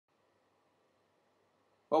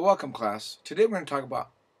Well, welcome class. Today we're going to talk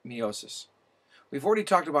about meiosis. We've already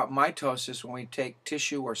talked about mitosis when we take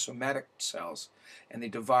tissue or somatic cells and they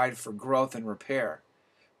divide for growth and repair.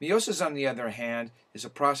 Meiosis, on the other hand, is a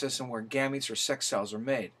process in where gametes or sex cells are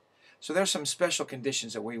made. So there's some special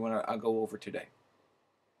conditions that we want to go over today.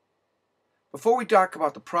 Before we talk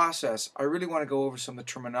about the process, I really want to go over some of the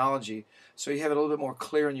terminology so you have it a little bit more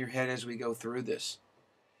clear in your head as we go through this.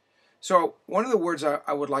 So one of the words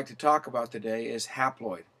I would like to talk about today is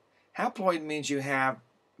haploid. Haploid means you have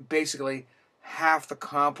basically half the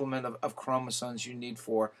complement of chromosomes you need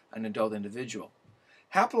for an adult individual.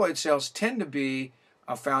 Haploid cells tend to be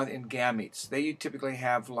found in gametes. They typically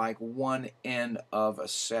have like one end of a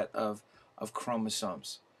set of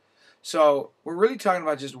chromosomes. So we're really talking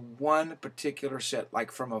about just one particular set,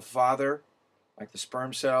 like from a father, like the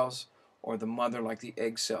sperm cells, or the mother, like the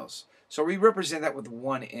egg cells. So we represent that with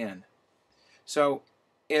one N. So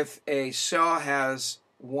if a cell has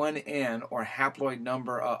one N or haploid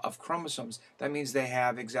number of chromosomes, that means they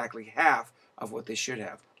have exactly half of what they should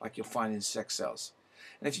have, like you'll find in sex cells.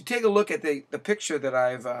 And if you take a look at the picture that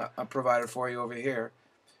I've provided for you over here,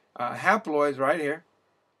 haploids right here,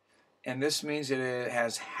 and this means that it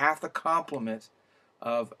has half the complement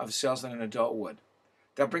of cells than an adult would.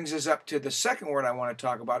 That brings us up to the second word I want to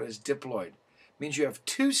talk about is diploid. It means you have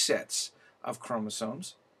two sets of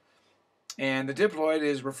chromosomes. And the diploid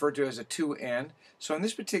is referred to as a 2N. So in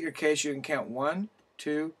this particular case, you can count 1,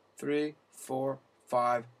 2, 3, 4,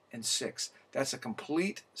 5, and 6. That's a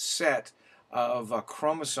complete set of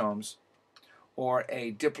chromosomes, or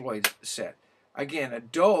a diploid set. Again,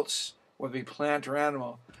 adults, whether it be plant or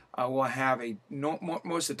animal, will have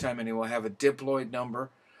most of the time anyway, will have a diploid number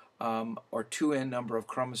or 2N number of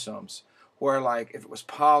chromosomes. Where like if it was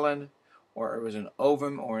pollen, or it was an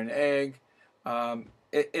ovum or an egg,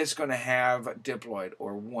 it's going to have a diploid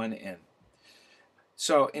or 1N.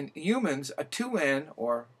 So in humans, a 2N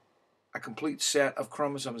or a complete set of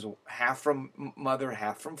chromosomes, half from mother,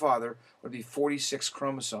 half from father, would be 46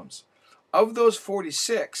 chromosomes. Of those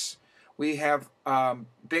 46, we have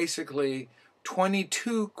basically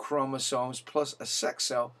 22 chromosomes plus a sex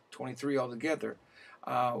cell, 23 altogether,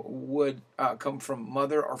 would come from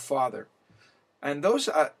mother or father. And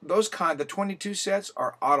the 22 sets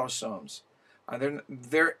are autosomes.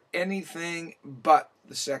 They're anything but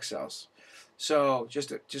the sex cells. So just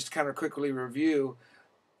to kind of quickly review,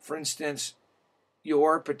 for instance,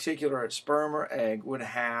 your particular sperm or egg would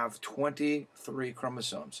have 23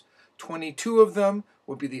 chromosomes. 22 of them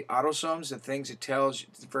would be the autosomes, the things it tells you,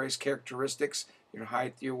 the various characteristics, your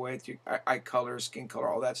height, your weight, your eye color, skin color,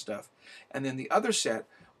 all that stuff. And then the other set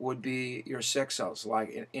would be your sex cells.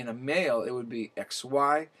 Like in a male, it would be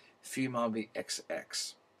XY, female would be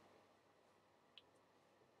XX.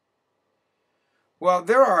 Well,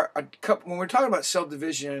 there are a couple, when we're talking about cell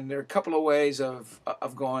division, there are a couple of ways of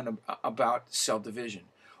going about cell division.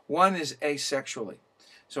 One is asexually.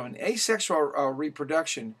 So in asexual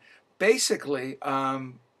reproduction, basically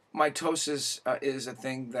mitosis is a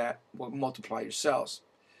thing that will multiply your cells.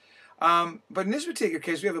 But in this particular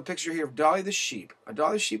case, we have a picture here of Dolly the sheep.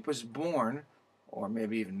 Dolly the sheep was born, or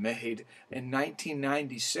maybe even made, in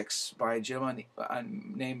 1996 by a gentleman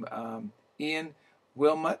named Ian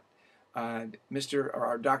Wilmot.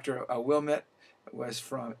 Dr. Wilmot was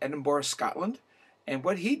from Edinburgh, Scotland, and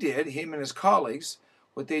what he did, him and his colleagues,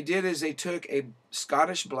 what they did is they took a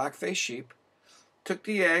Scottish black-faced sheep, took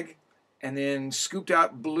the egg, and then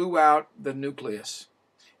blew out the nucleus.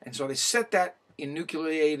 And so they set that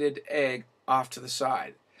enucleated egg off to the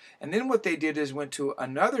side. And then what they did is went to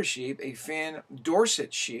another sheep, a Finn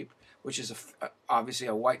Dorset sheep, which is obviously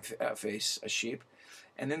a white-face sheep.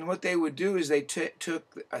 And then what they would do is they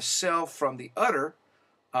took a cell from the udder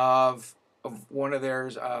of one of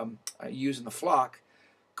theirs used in the flock,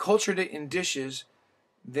 cultured it in dishes,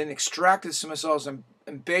 then extracted some cells and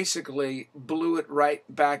basically blew it right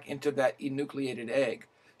back into that enucleated egg.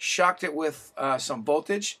 Shocked it with some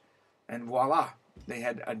voltage, and voila, they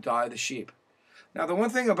had a Dolly the sheep. Now the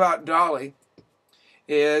one thing about Dolly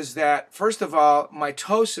is that, first of all,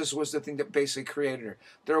 mitosis was the thing that basically created her.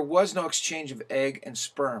 There was no exchange of egg and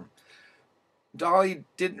sperm. Dolly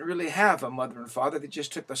didn't really have a mother and father. They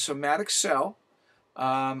just took the somatic cell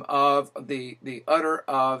of the udder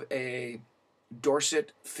of a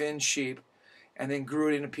Dorset Finn sheep and then grew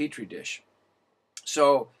it in a petri dish.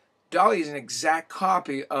 So Dolly is an exact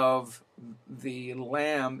copy of the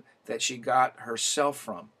lamb that she got herself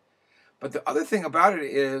from. But the other thing about it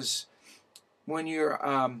is, when you're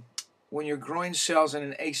growing cells in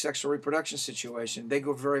an asexual reproduction situation, they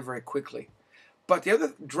go very, very quickly. But the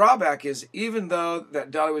other drawback is, even though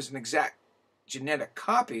that Dolly was an exact genetic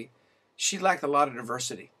copy, she lacked a lot of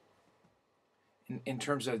diversity in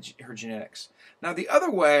terms of her genetics. Now, the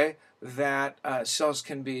other way that cells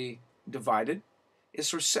can be divided is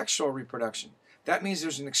through sexual reproduction. That means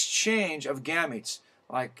there's an exchange of gametes,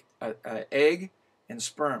 like egg and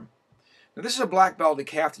sperm. Now, this is a black-bellied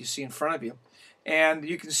calf that you see in front of you, and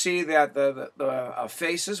you can see that the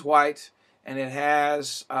face is white, and it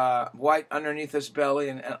has white underneath its belly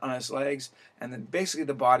and on its legs, and then basically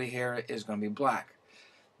the body hair is going to be black.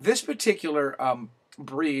 This particular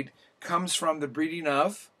breed comes from the breeding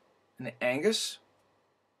of an Angus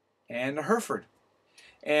and a Hereford.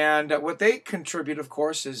 And what they contribute, of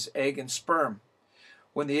course, is egg and sperm.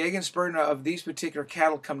 When the egg and sperm of these particular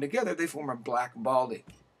cattle come together, they form a black baldy.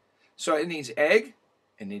 So it needs egg,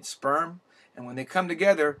 it needs sperm, and when they come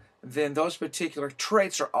together, then those particular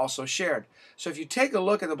traits are also shared. So if you take a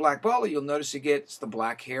look at the black baldy, you'll notice it gets the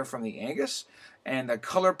black hair from the Angus, and the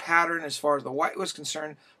color pattern as far as the white was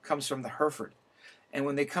concerned comes from the Hereford. And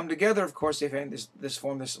when they come together, of course, they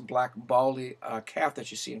form this black baldy calf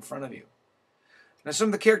that you see in front of you. Now, some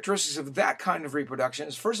of the characteristics of that kind of reproduction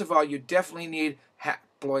is, first of all, you definitely need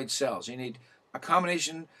haploid cells. You need a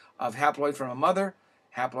combination of haploid from a mother,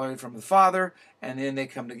 haploid from the father, and then they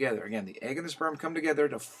come together. Again, the egg and the sperm come together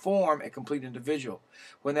to form a complete individual.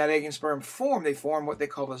 When that egg and sperm form, they form what they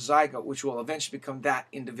call a zygote, which will eventually become that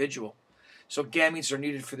individual. So gametes are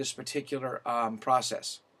needed for this particular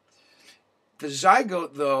process. The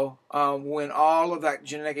zygote, though, when all of that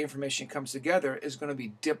genetic information comes together, is going to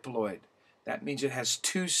be diploid. That means it has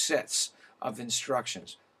two sets of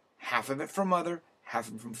instructions. Half of it from mother, half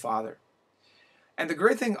of it from father. And the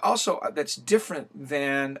great thing also that's different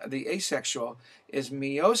than the asexual is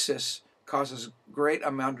meiosis causes great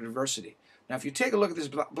amount of diversity. Now, if you take a look at this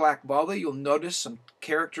black baldy, you'll notice some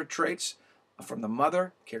character traits from the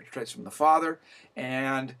mother, character traits from the father,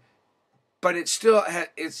 but it's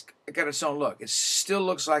got its own look. It still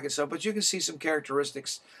looks like itself, but you can see some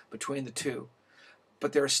characteristics between the two.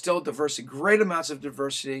 But there is still diversity, great amounts of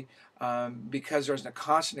diversity, because there's a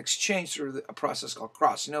constant exchange through a process called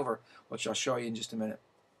crossing over, which I'll show you in just a minute.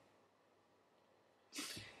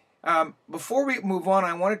 Before we move on,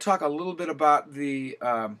 I want to talk a little bit about the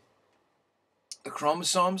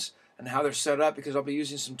chromosomes and how they're set up, because I'll be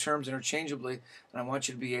using some terms interchangeably, and I want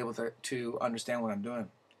you to be able to understand what I'm doing.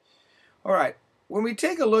 All right, when we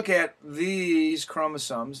take a look at these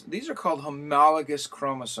chromosomes, these are called homologous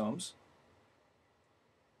chromosomes.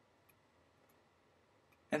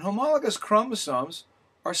 And homologous chromosomes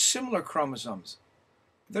are similar chromosomes.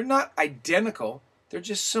 They're not identical, they're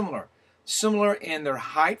just similar. Similar in their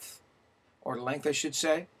height, or length I should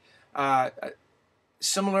say,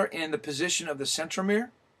 similar in the position of the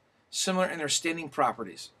centromere, similar in their staining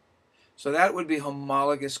properties. So that would be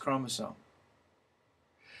homologous chromosome.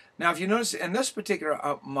 Now if you notice in this particular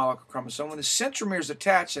homologous chromosome, when the centromere is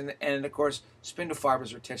attached, and of course spindle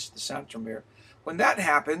fibers are attached to the centromere, when that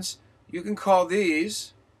happens, you can call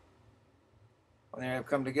these, when they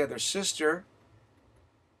come together, sister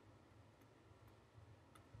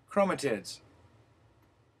chromatids.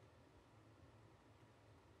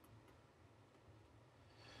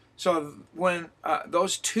 So when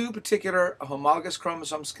those two particular homologous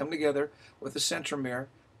chromosomes come together with the centromere,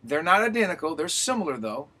 they're not identical, they're similar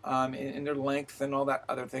though, in their length and all that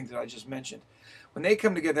other things that I just mentioned. When they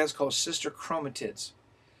come together, that's called sister chromatids.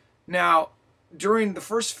 Now, during the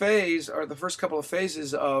first phase, or the first couple of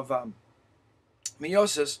phases of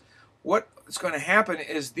meiosis, what's going to happen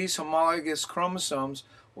is these homologous chromosomes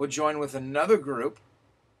will join with another group,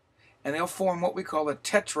 and they'll form what we call a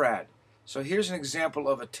tetrad. So here's an example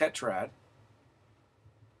of a tetrad.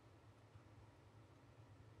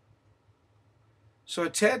 So a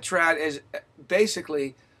tetrad is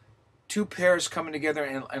basically two pairs coming together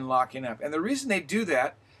and locking up. And the reason they do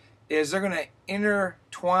that is they're going to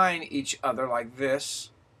intertwine each other like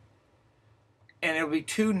this, and it'll be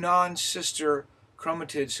two non-sister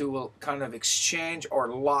chromatids who will kind of exchange or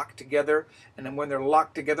lock together, and then when they're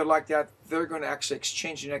locked together like that, they're going to actually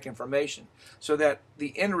exchange genetic information, so that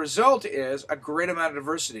the end result is a great amount of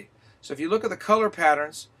diversity. So if you look at the color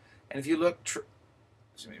patterns, and if you look,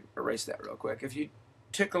 let me erase that real quick. If you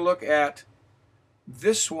take a look at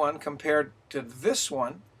this one compared to this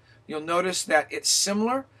one, you'll notice that it's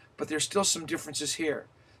similar, but there's still some differences here.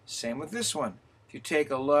 Same with this one. If you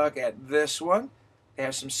take a look at this one, they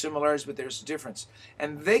have some similarities, but there's a difference.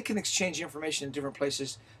 And they can exchange information in different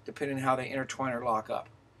places depending on how they intertwine or lock up.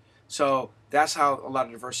 So that's how a lot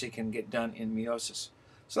of diversity can get done in meiosis.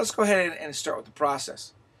 So let's go ahead and start with the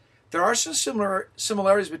process. There are some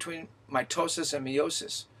similarities between mitosis and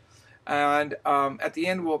meiosis. And at the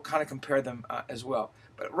end, we'll kind of compare them as well.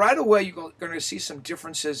 But right away, you're going to see some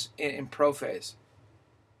differences in prophase.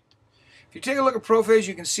 If you take a look at prophase,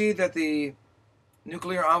 you can see that the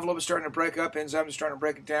nuclear envelope is starting to break up, enzymes are starting to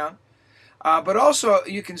break it down. But also,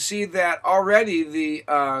 you can see that already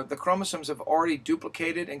the chromosomes have already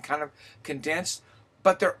duplicated and kind of condensed,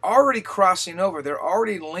 but they're already crossing over. They're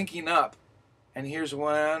already linking up. And here's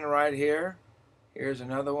one right here. Here's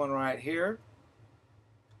another one right here.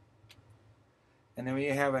 And then we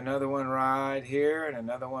have another one right here and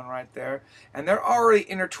another one right there. And they're already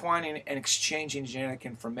intertwining and exchanging genetic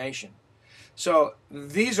information. So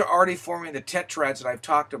these are already forming the tetrads that I've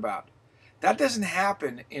talked about. That doesn't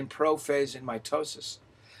happen in prophase in mitosis.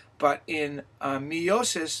 But in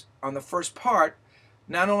meiosis, on the first part,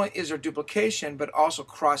 not only is there duplication, but also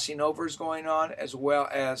crossing over is going on, as well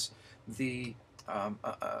as the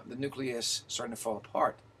nucleus starting to fall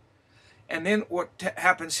apart. And then what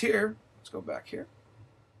happens here, let's go back here.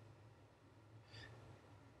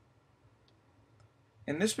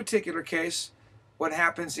 In this particular case, what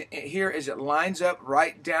happens here is it lines up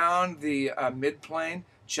right down the midplane,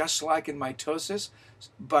 just like in mitosis.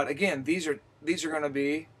 But again, these are going to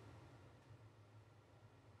be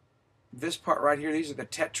this part right here. These are the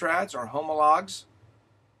tetrads or homologs.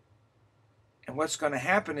 And what's going to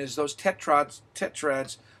happen is those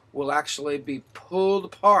tetrads will actually be pulled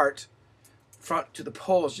apart front to the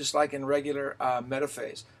poles, just like in regular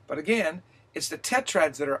metaphase. But again, it's the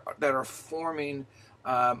tetrads that are forming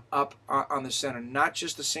up on the center, not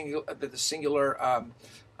just the singular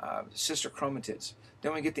sister chromatids.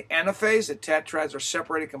 Then we get the anaphase. The tetrads are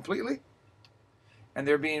separated completely, and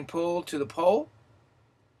they're being pulled to the pole.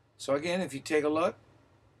 So again, if you take a look,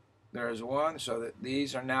 there's one. So that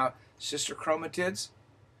these are now sister chromatids.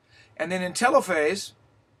 And then in telophase,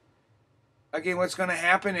 again, what's going to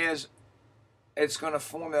happen is it's going to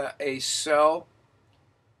form a cell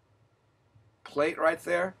plate right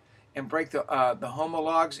there and break the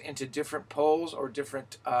homologs into different poles or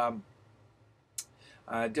different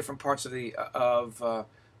different parts of the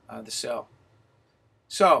cell.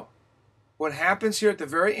 So what happens here at the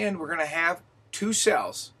very end, we're going to have two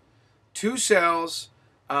cells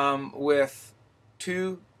with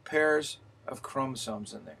two pairs of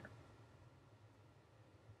chromosomes in there.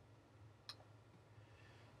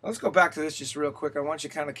 Let's go back to this just real quick. I want you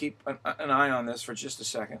to kind of keep an eye on this for just a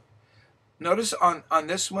second. Notice on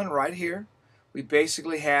this one right here, we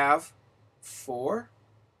basically have four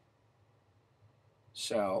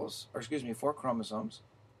cells, or excuse me, 4 chromosomes.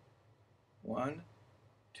 1,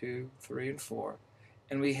 2, 3, and 4.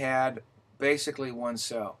 And we had basically one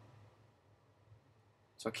cell.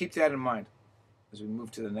 So keep that in mind as we move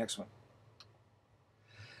to the next one.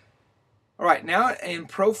 All right, now in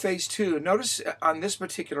prophase 2, notice on this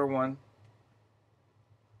particular one,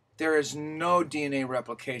 there is no DNA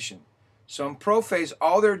replication. So in prophase,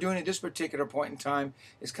 all they're doing at this particular point in time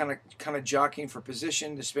is kind of jockeying for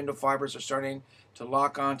position. The spindle fibers are starting to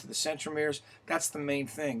lock onto the centromeres. That's the main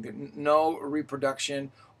thing. No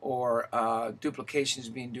reproduction or duplication is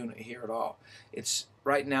being done here at all.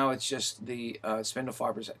 Right now it's just the spindle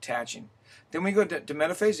fibers attaching. Then we go to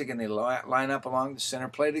metaphase. Again, they line up along the center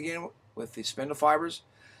plate again with the spindle fibers.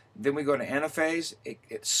 Then we go to anaphase.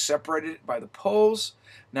 It's separated by the poles.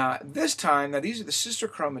 Now this time, these are the sister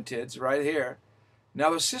chromatids right here. Now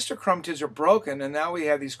the sister chromatids are broken, and now we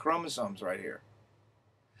have these chromosomes right here.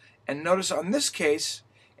 And notice on this case,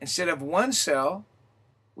 instead of one cell,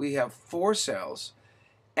 we have 4 cells.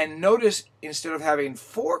 And notice instead of having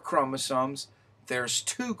 4 chromosomes, there's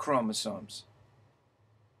 2 chromosomes.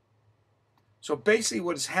 So basically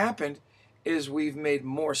what has happened is we've made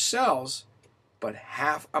more cells, but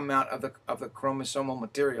half amount of the chromosomal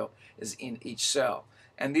material is in each cell,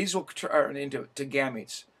 and these will turn into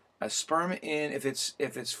gametes. A sperm if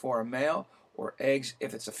it's for a male, or eggs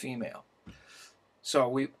if it's a female. So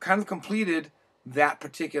we kind of completed that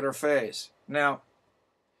particular phase. Now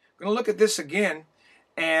I'm going to look at this again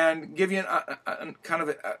and give you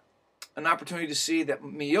an opportunity to see that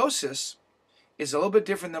meiosis is a little bit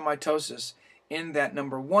different than mitosis, in that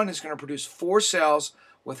number 1 is going to produce 4 cells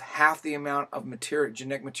with half the amount of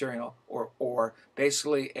genetic material, or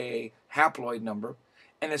basically a haploid number,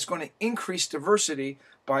 and it's going to increase diversity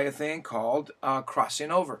by a thing called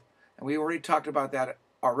crossing over. And we already talked about that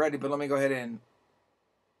already, but let me go ahead and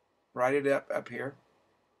write it up here.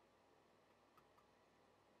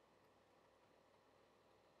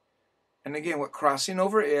 And again, what crossing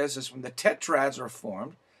over is when the tetrads are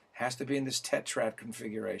formed, has to be in this tetrad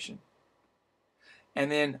configuration. And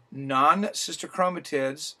then non-sister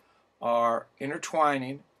chromatids are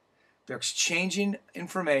intertwining. They're exchanging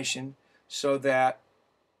information so that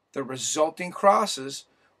the resulting crosses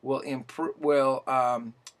will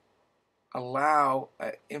allow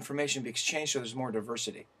information to be exchanged so there's more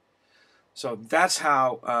diversity. So that's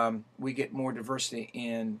how we get more diversity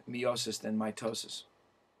in meiosis than mitosis.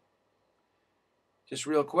 Just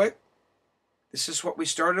real quick, this is what we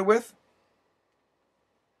started with.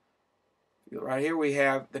 Right here we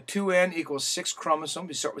have the 2n equals 6 chromosomes.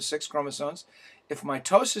 We start with 6 chromosomes. If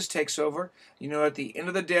mitosis takes over, you know at the end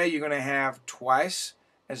of the day you're going to have twice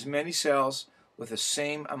as many cells with the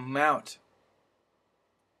same amount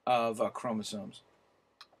of chromosomes.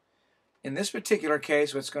 In this particular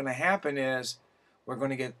case, what's going to happen is we're going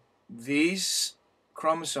to get these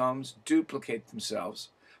chromosomes duplicate themselves,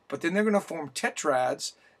 but then they're going to form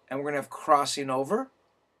tetrads, and we're going to have crossing over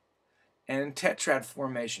and tetrad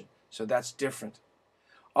formation. So that's different.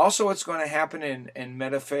 Also, what's going to happen in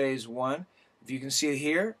metaphase 1, if you can see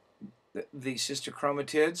here, the sister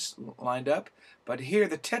chromatids lined up, but here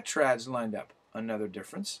the tetrads lined up. Another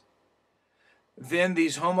difference. Then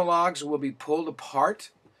these homologs will be pulled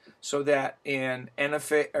apart so that in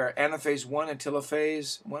anaphase 1 and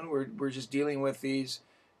telophase 1, we're just dealing with these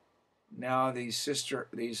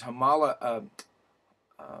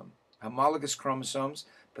homologous chromosomes,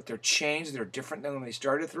 but they're changed, they're different than when they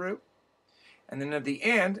started through. And then at the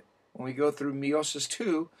end, when we go through meiosis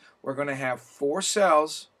 2, we're going to have 4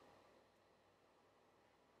 cells.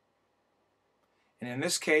 And in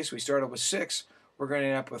this case, we started with 6. We're going to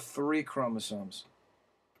end up with 3 chromosomes.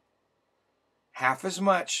 Half as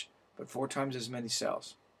much, but 4 times as many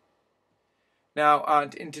cells. Now,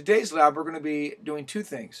 in today's lab, we're going to be doing 2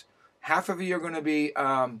 things. Half of you are going to be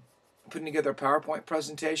putting together a PowerPoint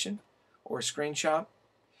presentation or a screenshot.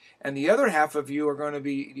 And the other half of you are going to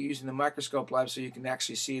be using the microscope lab so you can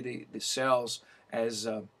actually see the cells as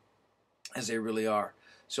they really are.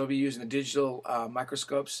 So we'll be using the digital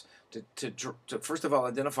microscopes to first of all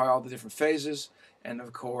identify all the different phases, and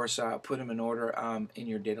of course put them in order in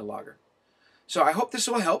your data logger. So I hope this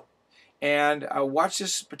will help, and watch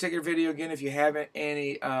this particular video again if you have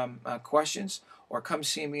any questions, or come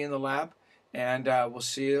see me in the lab, and we'll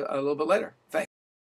see you a little bit later. Thanks.